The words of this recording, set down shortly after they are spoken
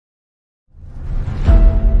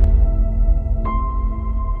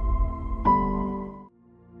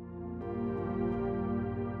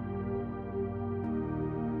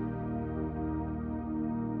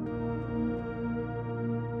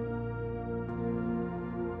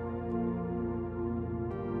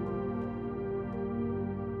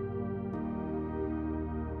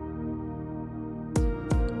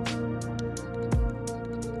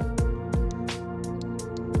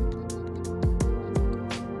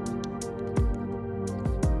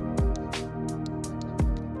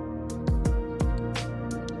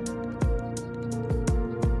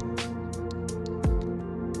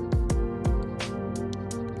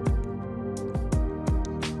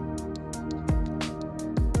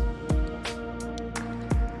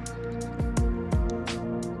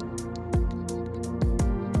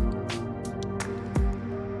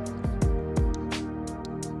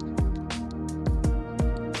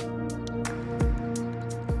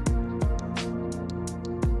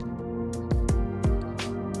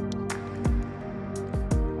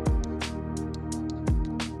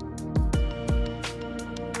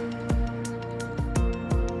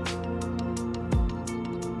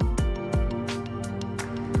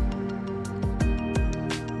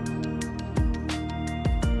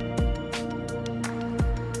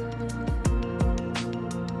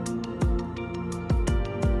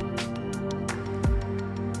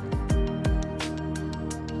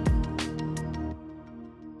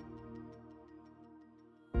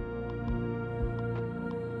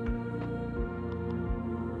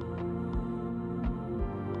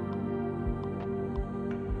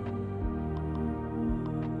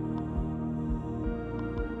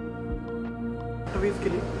Service के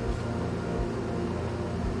लिए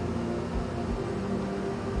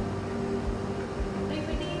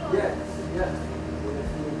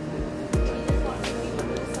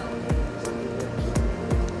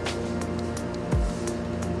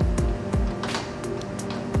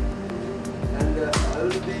I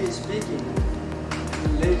will be speaking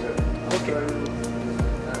later. Okay.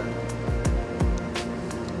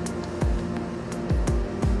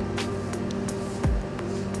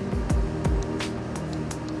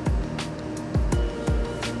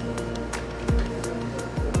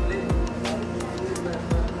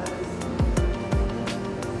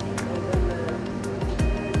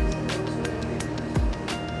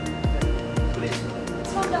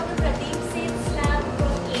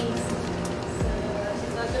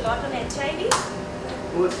 HIV?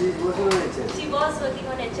 Oh, she's working on HIV. She was working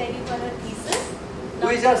on HIV for her thesis.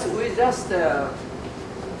 We just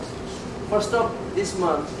first of this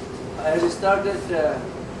month, I have started.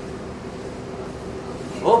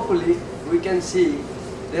 Hopefully, we can see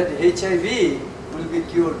that HIV will be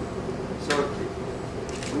cured shortly.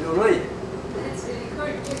 We don't know yet. That's really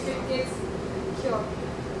good if it gets cured.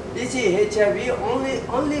 You see, HIV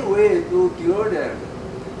only way to cure them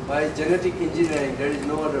by genetic engineering. There is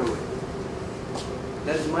no other way.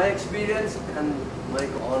 That is my experience, and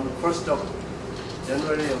on 1st of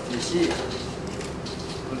January of this year,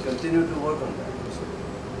 we'll continue to work on that.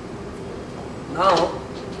 Now,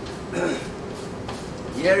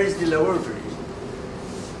 here is the laboratory.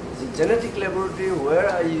 It's a genetic laboratory where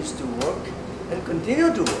I used to work and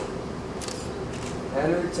continue to work.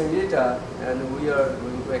 And with Sangeeta, and we are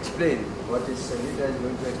going to explain what is Sangeeta is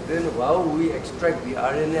going to explain how we extract the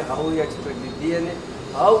RNA, how we extract the DNA,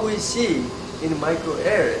 how we see in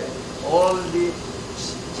microarray all the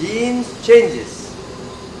gene changes.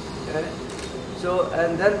 Okay? So,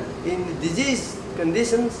 and then in disease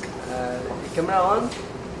conditions, the camera on?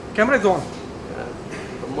 Camera is on.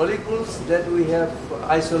 Molecules that we have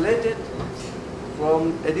isolated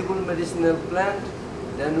from edible medicinal plant,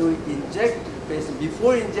 then we inject the patient.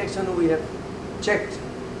 Before injection, we have checked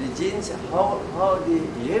the genes, how the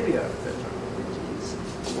behavior pattern of the genes,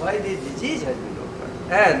 why the disease has been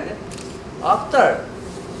occurred, and after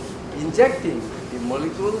injecting the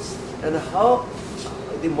molecules and how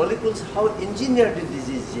the molecules, how engineer the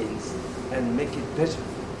disease genes and make it better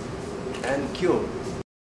and cure.